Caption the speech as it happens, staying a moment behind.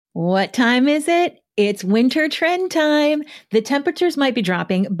What time is it? It's winter trend time. The temperatures might be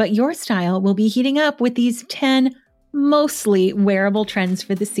dropping, but your style will be heating up with these 10 mostly wearable trends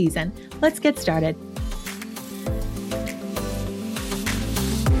for the season. Let's get started.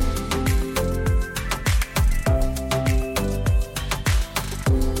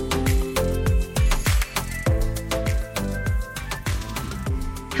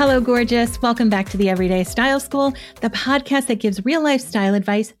 Hello, gorgeous. Welcome back to the Everyday Style School, the podcast that gives real-life style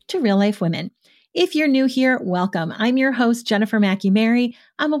advice to real-life women. If you're new here, welcome. I'm your host, Jennifer Mackey-Mary.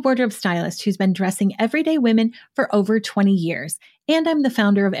 I'm a wardrobe stylist who's been dressing everyday women for over 20 years. And I'm the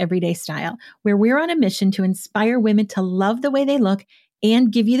founder of Everyday Style, where we're on a mission to inspire women to love the way they look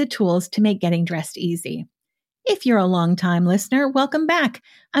and give you the tools to make getting dressed easy. If you're a long-time listener, welcome back.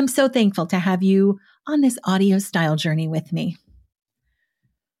 I'm so thankful to have you on this audio style journey with me.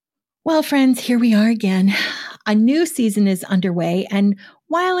 Well, friends, here we are again. A new season is underway, and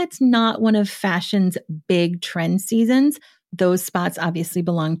while it's not one of fashion's big trend seasons, those spots obviously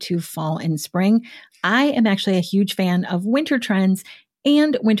belong to fall and spring. I am actually a huge fan of winter trends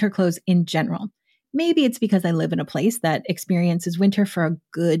and winter clothes in general. Maybe it's because I live in a place that experiences winter for a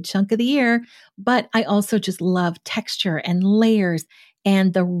good chunk of the year, but I also just love texture and layers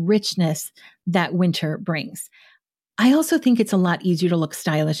and the richness that winter brings. I also think it's a lot easier to look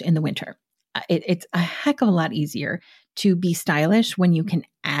stylish in the winter. It's a heck of a lot easier to be stylish when you can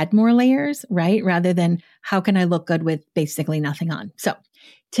add more layers, right? Rather than how can I look good with basically nothing on. So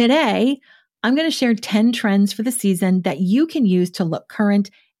today, I'm going to share 10 trends for the season that you can use to look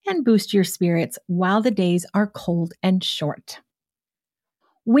current and boost your spirits while the days are cold and short.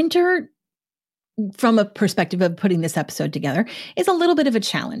 Winter, from a perspective of putting this episode together, is a little bit of a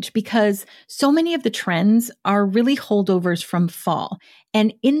challenge because so many of the trends are really holdovers from fall.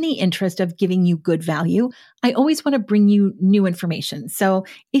 And in the interest of giving you good value, I always want to bring you new information. So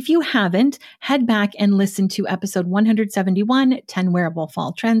if you haven't, head back and listen to episode 171, 10 Wearable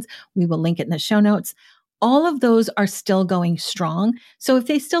Fall Trends. We will link it in the show notes. All of those are still going strong. So if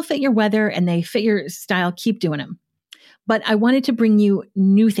they still fit your weather and they fit your style, keep doing them. But I wanted to bring you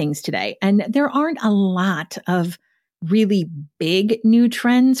new things today. And there aren't a lot of really big new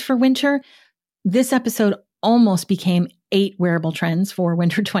trends for winter. This episode almost became 8 wearable trends for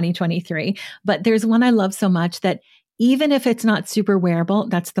winter 2023. But there's one I love so much that even if it's not super wearable,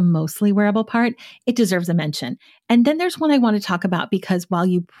 that's the mostly wearable part, it deserves a mention. And then there's one I want to talk about because while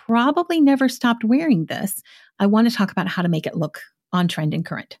you probably never stopped wearing this, I want to talk about how to make it look on trend and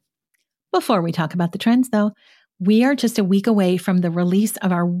current. Before we talk about the trends though, we are just a week away from the release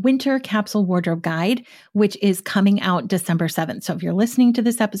of our winter capsule wardrobe guide, which is coming out December 7th. So if you're listening to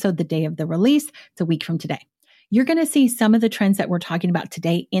this episode the day of the release, it's a week from today. You're going to see some of the trends that we're talking about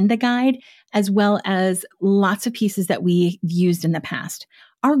today in the guide, as well as lots of pieces that we've used in the past.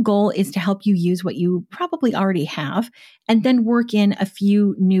 Our goal is to help you use what you probably already have and then work in a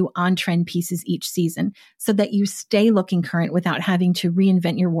few new on-trend pieces each season so that you stay looking current without having to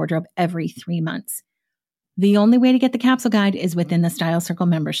reinvent your wardrobe every 3 months. The only way to get the capsule guide is within the Style Circle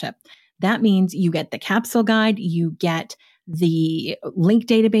membership. That means you get the capsule guide, you get the link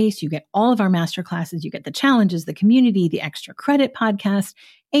database, you get all of our masterclasses, you get the challenges, the community, the extra credit podcast,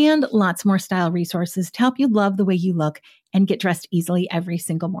 and lots more style resources to help you love the way you look and get dressed easily every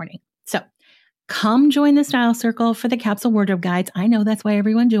single morning. So come join the Style Circle for the capsule wardrobe guides. I know that's why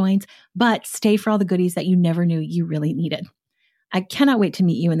everyone joins, but stay for all the goodies that you never knew you really needed. I cannot wait to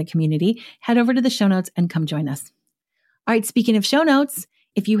meet you in the community. Head over to the show notes and come join us. All right, speaking of show notes,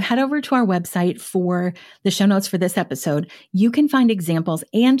 if you head over to our website for the show notes for this episode, you can find examples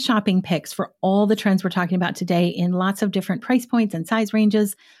and shopping picks for all the trends we're talking about today in lots of different price points and size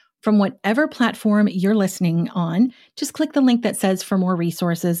ranges. From whatever platform you're listening on, just click the link that says for more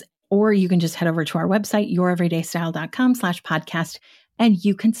resources, or you can just head over to our website, youreverydaystyle.com/podcast, and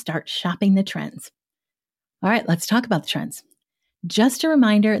you can start shopping the trends. All right, let's talk about the trends. Just a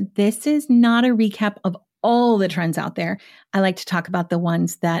reminder, this is not a recap of all the trends out there. I like to talk about the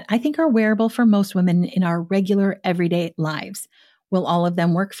ones that I think are wearable for most women in our regular everyday lives. Will all of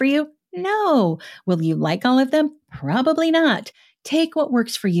them work for you? No. Will you like all of them? Probably not. Take what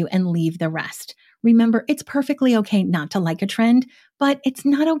works for you and leave the rest. Remember, it's perfectly okay not to like a trend, but it's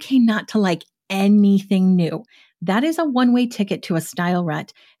not okay not to like anything new. That is a one-way ticket to a style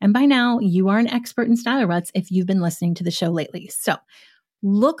rut. And by now, you are an expert in style ruts if you've been listening to the show lately. So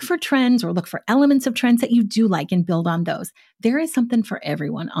look for trends or look for elements of trends that you do like and build on those. There is something for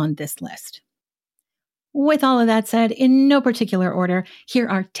everyone on this list. With all of that said, in no particular order, here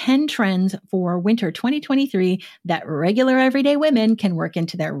are 10 trends for winter 2023 that regular everyday women can work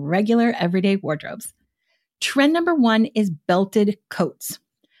into their regular everyday wardrobes. Trend number 1 is belted coats.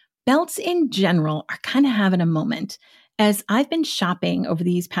 Belts in general are kind of having a moment. As I've been shopping over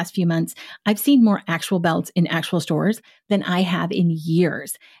these past few months, I've seen more actual belts in actual stores than I have in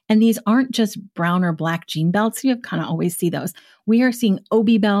years. And these aren't just brown or black jean belts. You kind of always see those. We are seeing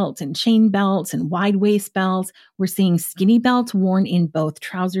obi belts and chain belts and wide waist belts. We're seeing skinny belts worn in both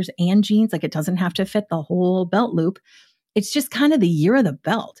trousers and jeans. Like it doesn't have to fit the whole belt loop. It's just kind of the year of the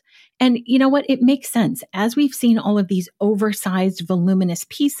belt. And you know what? It makes sense. As we've seen all of these oversized, voluminous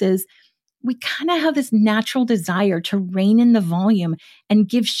pieces, we kind of have this natural desire to rein in the volume and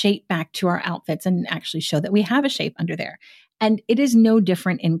give shape back to our outfits and actually show that we have a shape under there. And it is no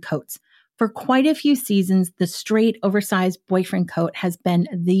different in coats. For quite a few seasons, the straight, oversized boyfriend coat has been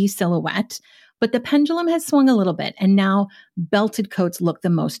the silhouette, but the pendulum has swung a little bit, and now belted coats look the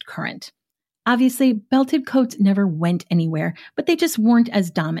most current. Obviously, belted coats never went anywhere, but they just weren't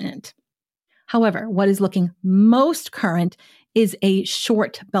as dominant. However, what is looking most current is a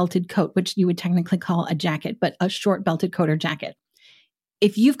short belted coat, which you would technically call a jacket, but a short belted coat or jacket.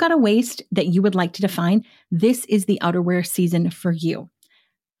 If you've got a waist that you would like to define, this is the outerwear season for you.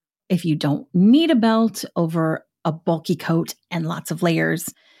 If you don't need a belt over a bulky coat and lots of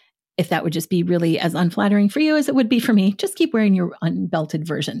layers, if that would just be really as unflattering for you as it would be for me, just keep wearing your unbelted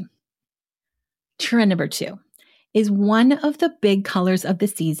version. Trend number 2 is one of the big colors of the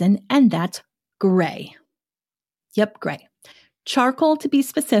season, and that's gray. Yep, gray. Charcoal to be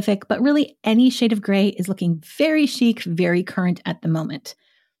specific, but really any shade of gray is looking very chic, very current at the moment.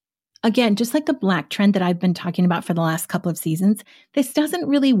 Again, just like the black trend that I've been talking about for the last couple of seasons, this doesn't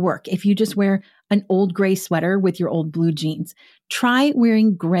really work if you just wear an old gray sweater with your old blue jeans. Try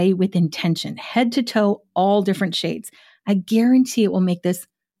wearing gray with intention, head to toe, all different shades. I guarantee it will make this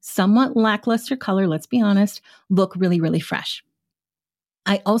somewhat lackluster color, let's be honest, look really, really fresh.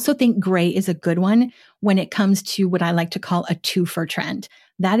 I also think gray is a good one when it comes to what I like to call a two-for trend.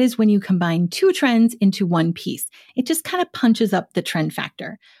 That is when you combine two trends into one piece. It just kind of punches up the trend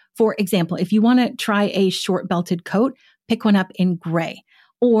factor. For example, if you want to try a short belted coat, pick one up in gray.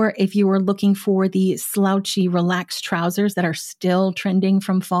 Or if you are looking for the slouchy, relaxed trousers that are still trending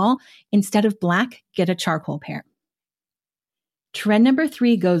from fall, instead of black, get a charcoal pair. Trend number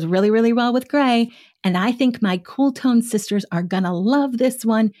 3 goes really, really well with gray, and I think my cool tone sisters are gonna love this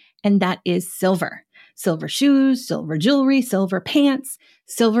one, and that is silver. Silver shoes, silver jewelry, silver pants.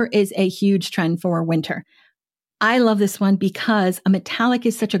 Silver is a huge trend for winter. I love this one because a metallic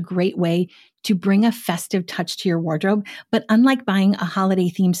is such a great way to bring a festive touch to your wardrobe, but unlike buying a holiday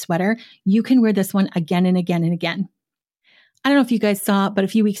themed sweater, you can wear this one again and again and again. I don't know if you guys saw, but a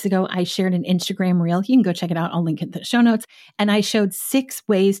few weeks ago, I shared an Instagram reel. You can go check it out. I'll link it in the show notes. And I showed 6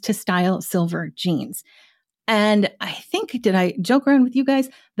 ways to style silver jeans. And I think, did I joke around with you guys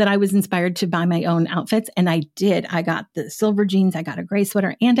that I was inspired to buy my own outfits? And I did. I got the silver jeans, I got a gray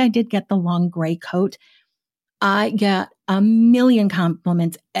sweater, and I did get the long gray coat. I get a million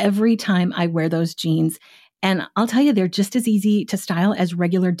compliments every time I wear those jeans. And I'll tell you, they're just as easy to style as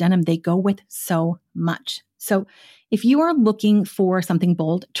regular denim. They go with so much. So if you are looking for something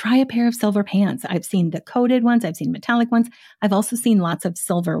bold, try a pair of silver pants. I've seen the coated ones. I've seen metallic ones. I've also seen lots of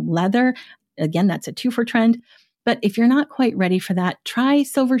silver leather. Again, that's a 2-for trend. But if you're not quite ready for that, try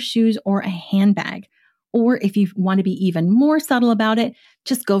silver shoes or a handbag. Or if you want to be even more subtle about it,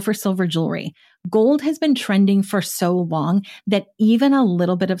 just go for silver jewelry. Gold has been trending for so long that even a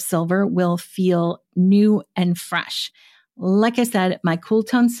little bit of silver will feel new and fresh. Like I said, my cool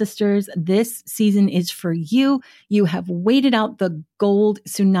tone sisters, this season is for you. You have waited out the gold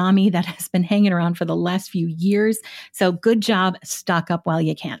tsunami that has been hanging around for the last few years. So good job. Stock up while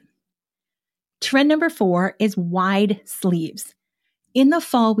you can. Trend number 4 is wide sleeves. In the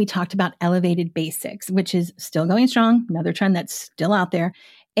fall, we talked about elevated basics, which is still going strong, another trend that's still out there.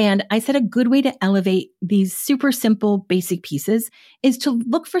 And I said a good way to elevate these super simple basic pieces is to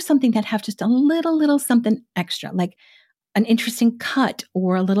look for something that have just a little something extra, like an interesting cut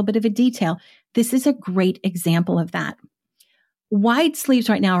or a little bit of a detail. This is a great example of that. Wide sleeves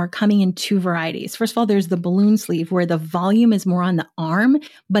right now are coming in 2 varieties. First of all, there's the balloon sleeve where the volume is more on the arm,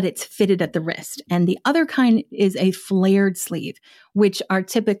 but it's fitted at the wrist. And the other kind is a flared sleeve, which are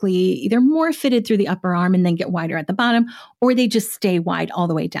typically either more fitted through the upper arm and then get wider at the bottom, or they just stay wide all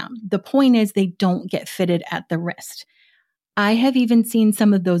the way down. The point is they don't get fitted at the wrist. I have even seen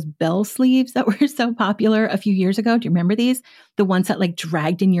some of those bell sleeves that were so popular a few years ago. Do you remember these? The ones that like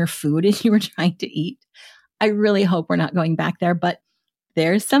dragged in your food as you were trying to eat. I really hope we're not going back there, but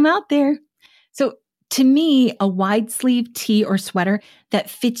there's some out there. So To me, a wide sleeve tee or sweater that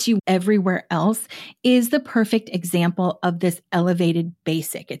fits you everywhere else is the perfect example of this elevated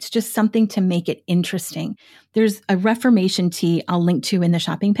basic. It's just something to make it interesting. There's a Reformation tee I'll link to in the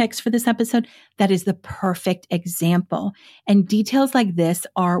shopping pics for this episode that is the perfect example. And details like this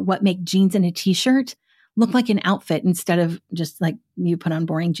are what make jeans and a t-shirt look like an outfit instead of just like you put on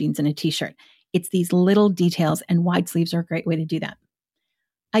boring jeans and a t-shirt. It's these little details, and wide sleeves are a great way to do that.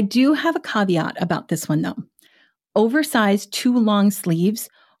 I do have a caveat about this one though. Oversized too long sleeves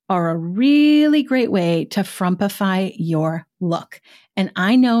are a really great way to frumpify your look. And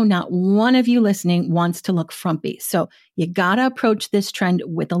I know not one of you listening wants to look frumpy. So you gotta approach this trend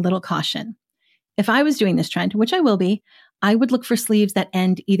with a little caution. If I was doing this trend, which I will be, I would look for sleeves that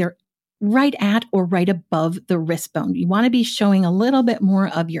end either right at or right above the wrist bone. You want to be showing a little bit more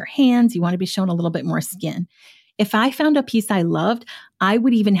of your hands. You want to be showing a little bit more skin. If I found a piece I loved, I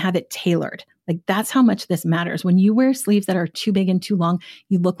would even have it tailored. Like that's how much this matters. When you wear sleeves that are too big and too long,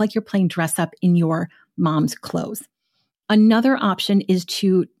 you look like you're playing dress up in your mom's clothes. Another option is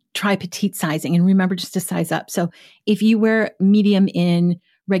to try petite sizing, and remember just to size up. So if you wear medium in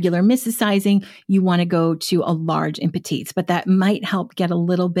regular Mrs. sizing, you want to go to a large in petites, but that might help get a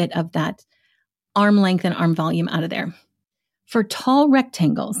little bit of that arm length and arm volume out of there. For tall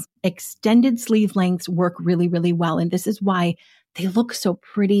rectangles, extended sleeve lengths work really, really well. And this is why they look so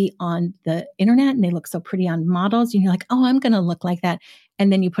pretty on the internet and they look so pretty on models. And you're like, oh, I'm going to look like that.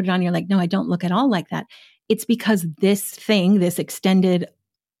 And then you put it on, you're like, no, I don't look at all like that. It's because this extended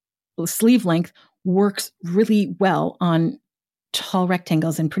sleeve length works really well on tall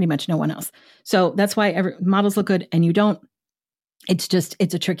rectangles and pretty much no one else. So that's why models look good and you don't. It's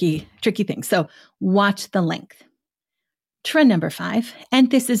a tricky thing. So watch the length. Trend number 5, and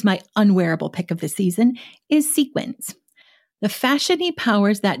this is my unwearable pick of the season, is sequins. The fashiony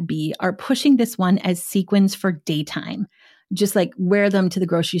powers that be are pushing this one as sequins for daytime. Just like wear them to the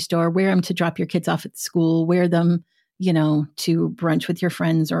grocery store, wear them to drop your kids off at school, wear them, to brunch with your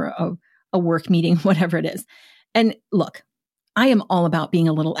friends or a work meeting, whatever it is. And look, I am all about being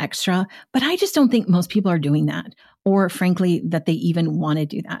a little extra, but I just don't think most people are doing that, or frankly, that they even want to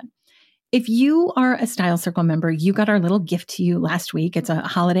do that. If you are a Style Circle member, you got our little gift to you last week. It's a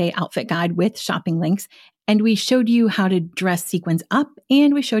holiday outfit guide with shopping links. And we showed you how to dress sequins up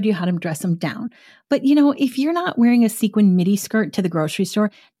and we showed you how to dress them down. But if you're not wearing a sequin midi skirt to the grocery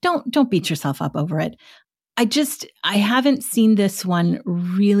store, don't beat yourself up over it. I haven't seen this one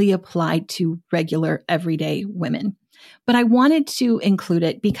really applied to regular everyday women. But I wanted to include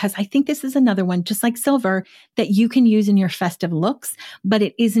it because I think this is another one, just like silver, that you can use in your festive looks, but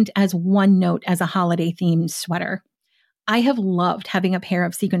it isn't as one note as a holiday themed sweater. I have loved having a pair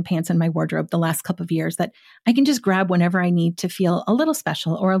of sequin pants in my wardrobe the last couple of years that I can just grab whenever I need to feel a little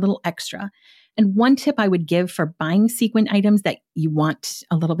special or a little extra. And one tip I would give for buying sequin items that you want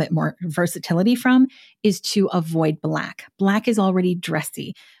a little bit more versatility from is to avoid black. Black is already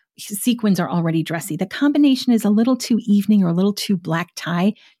dressy. Sequins are already dressy. The combination is a little too evening or a little too black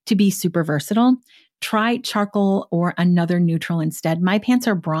tie to be super versatile. Try charcoal or another neutral instead. My pants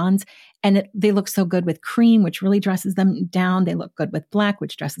are bronze and they look so good with cream, which really dresses them down. They look good with black,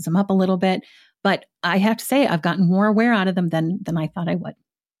 which dresses them up a little bit. But I have to say, I've gotten more wear out of them than I thought I would.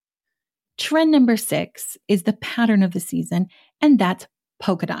 Trend number 6 is the pattern of the season, and that's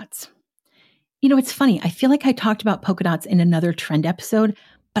polka dots. It's funny. I feel like I talked about polka dots in another trend episode,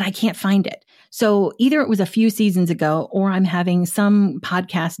 but I can't find it. So either it was a few seasons ago or I'm having some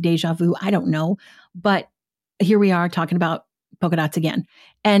podcast deja vu. I don't know. But here we are talking about polka dots again.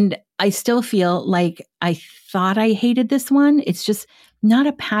 And I still feel like I thought I hated this one. It's just not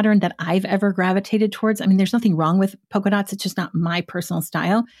a pattern that I've ever gravitated towards. I mean, there's nothing wrong with polka dots. It's just not my personal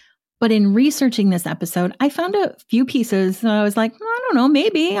style. But in researching this episode, I found a few pieces that I was like, I don't know,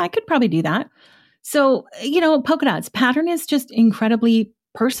 maybe I could probably do that. So, polka dots pattern is just incredibly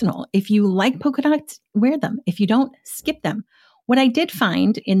personal. If you like polka dots, wear them. If you don't, skip them. What I did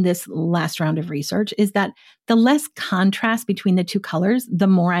find in this last round of research is that the less contrast between the two colors, the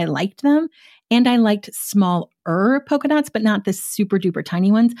more I liked them. And I liked smaller polka dots, but not the super duper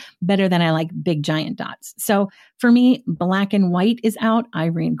tiny ones, better than I like big giant dots. So for me, black and white is out.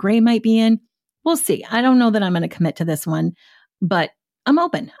 Ivory and gray might be in. We'll see. I don't know that I'm going to commit to this one, but I'm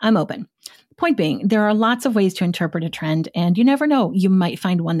open. Point being, there are lots of ways to interpret a trend, and you never know, you might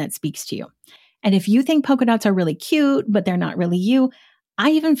find one that speaks to you. And if you think polka dots are really cute, but they're not really you,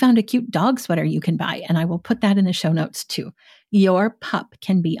 I even found a cute dog sweater you can buy, and I will put that in the show notes too. Your pup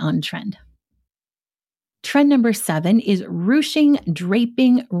can be on trend. Trend number 7 is ruching,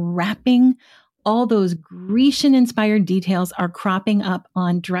 draping, wrapping, All those Grecian-inspired details are cropping up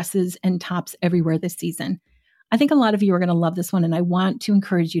on dresses and tops everywhere this season. I think a lot of you are going to love this one, and I want to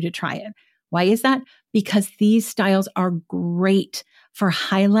encourage you to try it. Why is that? Because these styles are great for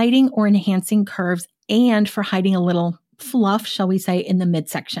highlighting or enhancing curves and for hiding a little fluff, shall we say, in the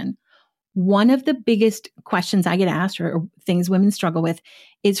midsection. One of the biggest questions I get asked or things women struggle with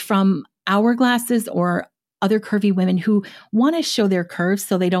is from hourglasses or other curvy women who want to show their curves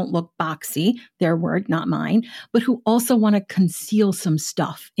so they don't look boxy, their word, not mine, but who also want to conceal some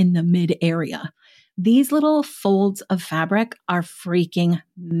stuff in the mid area. These little folds of fabric are freaking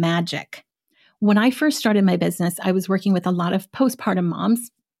magic. When I first started my business, I was working with a lot of postpartum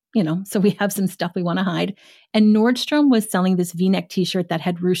moms, so we have some stuff we want to hide. And Nordstrom was selling this V-neck t-shirt that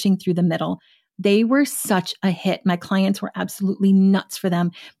had ruching through the middle. They were such a hit. My clients were absolutely nuts for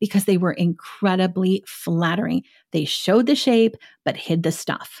them because they were incredibly flattering. They showed the shape, but hid the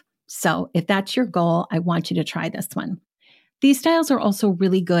stuff. So if that's your goal, I want you to try this one. These styles are also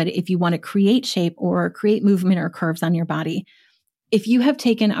really good if you want to create shape or create movement or curves on your body. If you have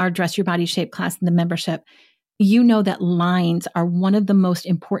taken our Dress Your Body Shape class in the membership, you know that lines are one of the most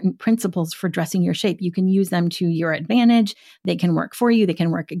important principles for dressing your shape. You can use them to your advantage. They can work for you. They can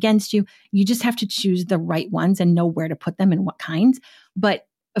work against you. You just have to choose the right ones and know where to put them and what kinds. But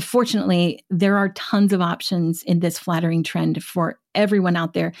fortunately, there are tons of options in this flattering trend for everyone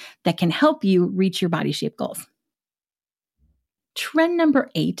out there that can help you reach your body shape goals. Trend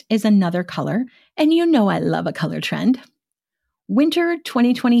number 8 is another color, and you know I love a color trend. Winter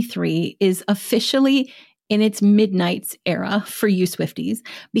 2023 is officially in its midnights era for you Swifties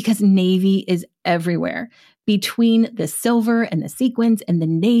because navy is everywhere. Between the silver and the sequins and the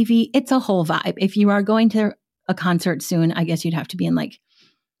navy, it's a whole vibe. If you are going to a concert soon, I guess you'd have to be in like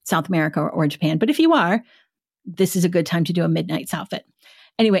South America or Japan. But if you are, this is a good time to do a midnights outfit.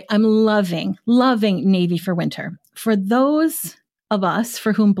 Anyway, I'm loving navy for winter. For those of us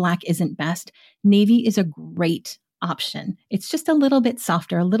for whom black isn't best, navy is a great option. It's just a little bit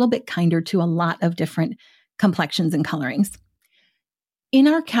softer, a little bit kinder to a lot of different complexions and colorings. In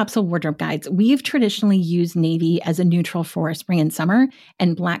our capsule wardrobe guides, we've traditionally used navy as a neutral for spring and summer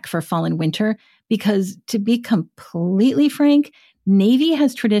and black for fall and winter because, to be completely frank, navy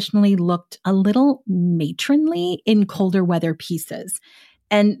has traditionally looked a little matronly in colder weather pieces.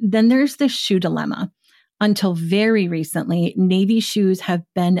 And then there's the shoe dilemma. Until very recently, navy shoes have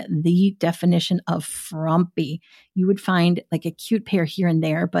been the definition of frumpy. You would find like a cute pair here and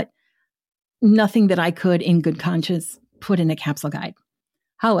there, but nothing that I could in good conscience put in a capsule guide.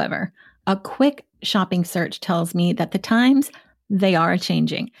 However, a quick shopping search tells me that the times, they are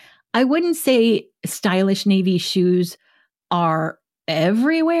changing. I wouldn't say stylish navy shoes are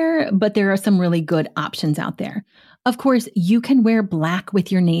everywhere, but there are some really good options out there. Of course, you can wear black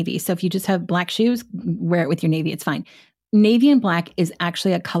with your navy. So if you just have black shoes, wear it with your navy. It's fine. Navy and black is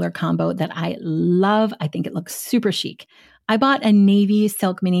actually a color combo that I love. I think it looks super chic. I bought a navy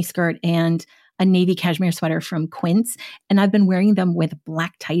silk mini skirt and a navy cashmere sweater from Quince, and I've been wearing them with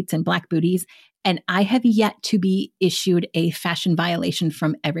black tights and black booties. And I have yet to be issued a fashion violation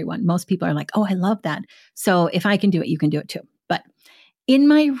from everyone. Most people are like, oh, I love that. So if I can do it, you can do it too. But in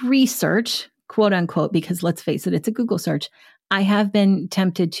my research, quote unquote, because let's face it, it's a Google search, I have been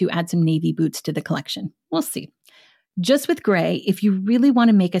tempted to add some navy boots to the collection. We'll see. Just with gray, if you really want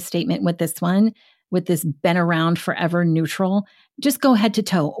to make a statement with this one, with this been around forever neutral, just go head to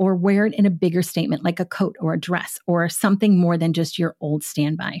toe or wear it in a bigger statement like a coat or a dress or something more than just your old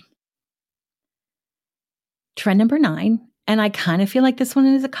standby. Trend number 9, and I kind of feel like this one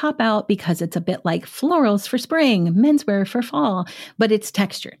is a cop-out because it's a bit like florals for spring, menswear for fall, but it's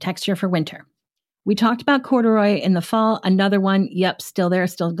texture for winter. We talked about corduroy in the fall. Another one, yep, still there,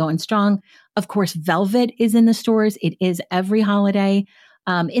 still going strong. Of course, velvet is in the stores. It is every holiday.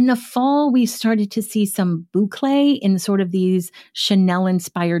 In the fall, we started to see some boucle in sort of these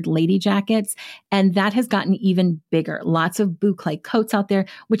Chanel-inspired lady jackets, and that has gotten even bigger. Lots of boucle coats out there,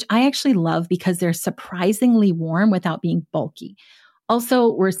 which I actually love because they're surprisingly warm without being bulky.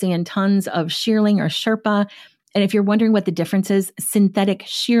 Also, we're seeing tons of shearling or Sherpa. And if you're wondering what the difference is, synthetic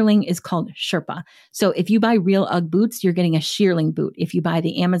shearling is called Sherpa. So if you buy real UGG boots, you're getting a shearling boot. If you buy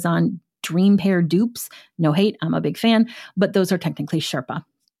the Amazon Dream Pair dupes, no hate, I'm a big fan, but those are technically Sherpa.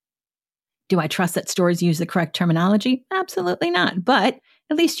 Do I trust that stores use the correct terminology? Absolutely not, but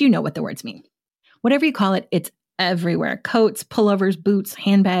at least you know what the words mean. Whatever you call it, it's everywhere. Coats, pullovers, boots,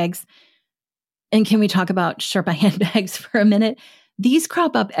 handbags. And can we talk about Sherpa handbags for a minute? These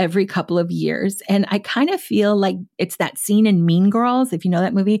crop up every couple of years, and I kind of feel like it's that scene in Mean Girls, if you know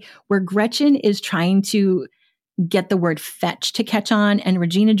that movie, where Gretchen is trying to get the word fetch to catch on. And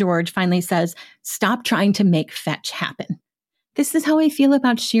Regina George finally says, stop trying to make fetch happen. This is how I feel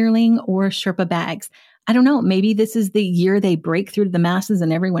about shearling or Sherpa bags. I don't know, maybe this is the year they break through to the masses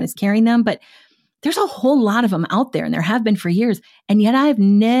and everyone is carrying them, but there's a whole lot of them out there and there have been for years. And yet I've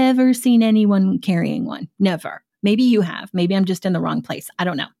never seen anyone carrying one. Never. Maybe you have. Maybe I'm just in the wrong place. I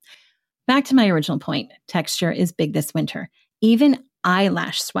don't know. Back to my original point, texture is big this winter. Even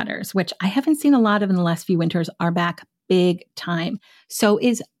eyelash sweaters, which I haven't seen a lot of in the last few winters, are back big time. So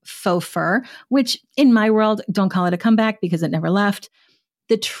is faux fur, which in my world, don't call it a comeback because it never left.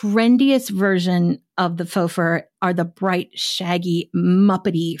 The trendiest version of the faux fur are the bright, shaggy,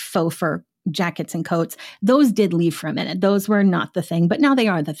 muppety faux fur jackets and coats. Those did leave for a minute. Those were not the thing, but now they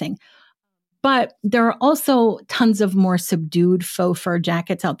are the thing. But there are also tons of more subdued faux fur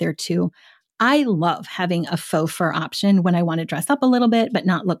jackets out there too. I love having a faux fur option when I want to dress up a little bit, but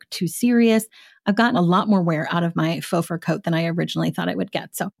not look too serious. I've gotten a lot more wear out of my faux fur coat than I originally thought I would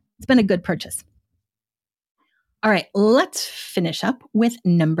get. So it's been a good purchase. All right, let's finish up with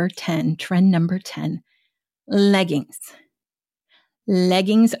number 10, trend number 10, leggings.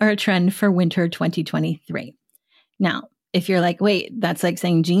 Leggings are a trend for winter 2023. Now, if you're like, wait, that's like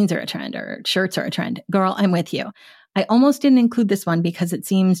saying jeans are a trend or shirts are a trend. Girl, I'm with you. I almost didn't include this one because it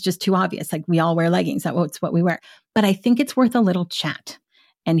seems just too obvious. Like we all wear leggings. That's what we wear. But I think it's worth a little chat.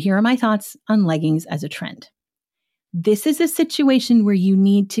 And here are my thoughts on leggings as a trend. This is a situation where you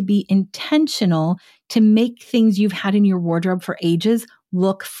need to be intentional to make things you've had in your wardrobe for ages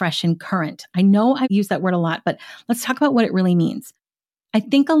look fresh and current. I know I use that word a lot, but let's talk about what it really means. I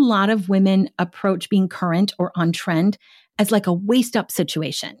think a lot of women approach being current or on trend as like a waist up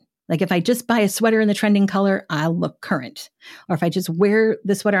situation. Like if I just buy a sweater in the trending color, I'll look current. Or if I just wear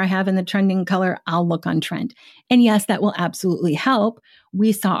the sweater I have in the trending color, I'll look on trend. And yes, that will absolutely help.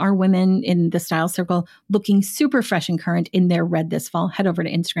 We saw our women in the style circle looking super fresh and current in their red this fall. Head over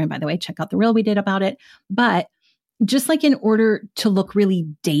to Instagram, by the way, check out the reel we did about it. But just like in order to look really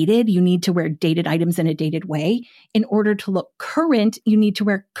dated, you need to wear dated items in a dated way. In order to look current, you need to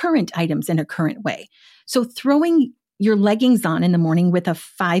wear current items in a current way. So throwing your leggings on in the morning with a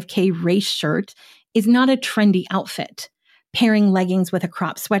 5K race shirt is not a trendy outfit. Pairing leggings with a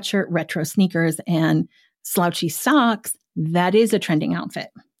crop sweatshirt, retro sneakers, and slouchy socks, that is a trending outfit.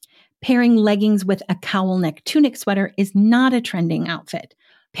 Pairing leggings with a cowl neck tunic sweater is not a trending outfit.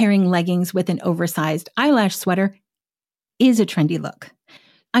 Pairing leggings with an oversized eyelash sweater is a trendy look.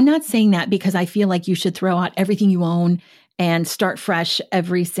 I'm not saying that because I feel like you should throw out everything you own and start fresh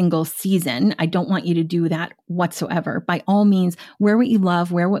every single season. I don't want you to do that whatsoever. By all means, wear what you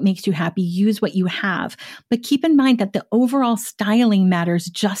love, wear what makes you happy, use what you have. But keep in mind that the overall styling matters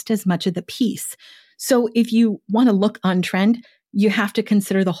just as much of the piece. So if you want to look on trend, you have to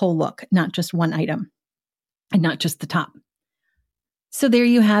consider the whole look, not just one item and not just the top. So there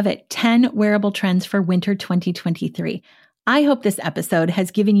you have it, 10 wearable trends for winter 2023. I hope this episode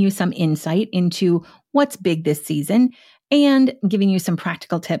has given you some insight into what's big this season and giving you some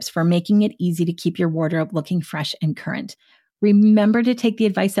practical tips for making it easy to keep your wardrobe looking fresh and current. Remember to take the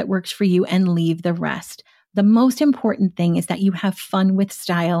advice that works for you and leave the rest. The most important thing is that you have fun with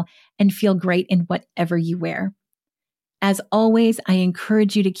style and feel great in whatever you wear. As always, I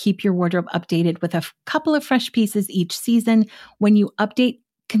encourage you to keep your wardrobe updated with a couple of fresh pieces each season. When you update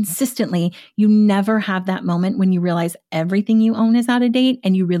consistently, you never have that moment when you realize everything you own is out of date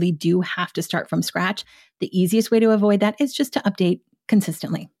and you really do have to start from scratch. The easiest way to avoid that is just to update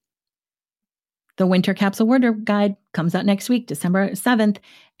consistently. The Winter Capsule Wardrobe Guide comes out next week, December 7th,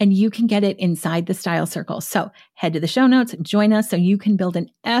 and you can get it inside the Style Circle. So head to the show notes, join us so you can build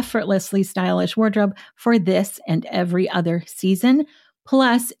an effortlessly stylish wardrobe for this and every other season.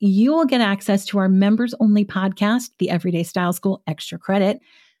 Plus, you will get access to our members-only podcast, the Everyday Style School Extra Credit.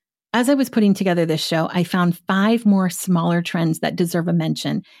 As I was putting together this show, I found 5 more smaller trends that deserve a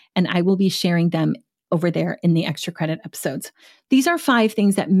mention, and I will be sharing them over there in the Extra Credit episodes. These are 5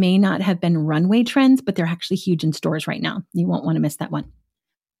 things that may not have been runway trends, but they're actually huge in stores right now. You won't want to miss that one.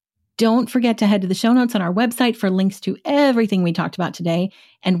 Don't forget to head to the show notes on our website for links to everything we talked about today.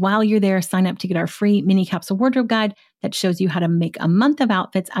 And while you're there, sign up to get our free mini capsule wardrobe guide that shows you how to make a month of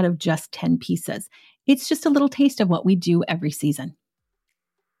outfits out of just 10 pieces. It's just a little taste of what we do every season.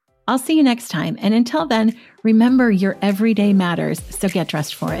 I'll see you next time. And until then, remember your everyday matters, so get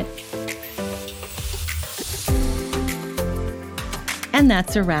dressed for it. And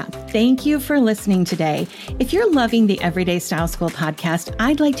that's a wrap. Thank you for listening today. If you're loving the Everyday Style School podcast,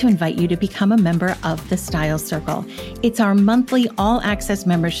 I'd like to invite you to become a member of the Style Circle. It's our monthly all-access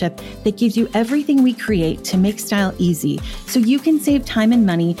membership that gives you everything we create to make style easy so you can save time and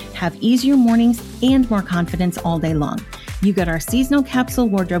money, have easier mornings, and more confidence all day long. You get our seasonal capsule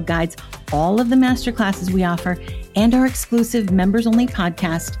wardrobe guides, all of the masterclasses we offer, and our exclusive members-only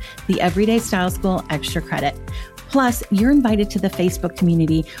podcast, the Everyday Style School Extra Credit. Plus, you're invited to the Facebook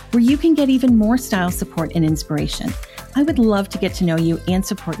community where you can get even more style support and inspiration. I would love to get to know you and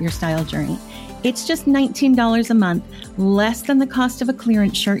support your style journey. It's just $19 a month, less than the cost of a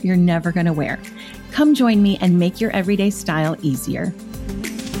clearance shirt you're never going to wear. Come join me and make your everyday style easier.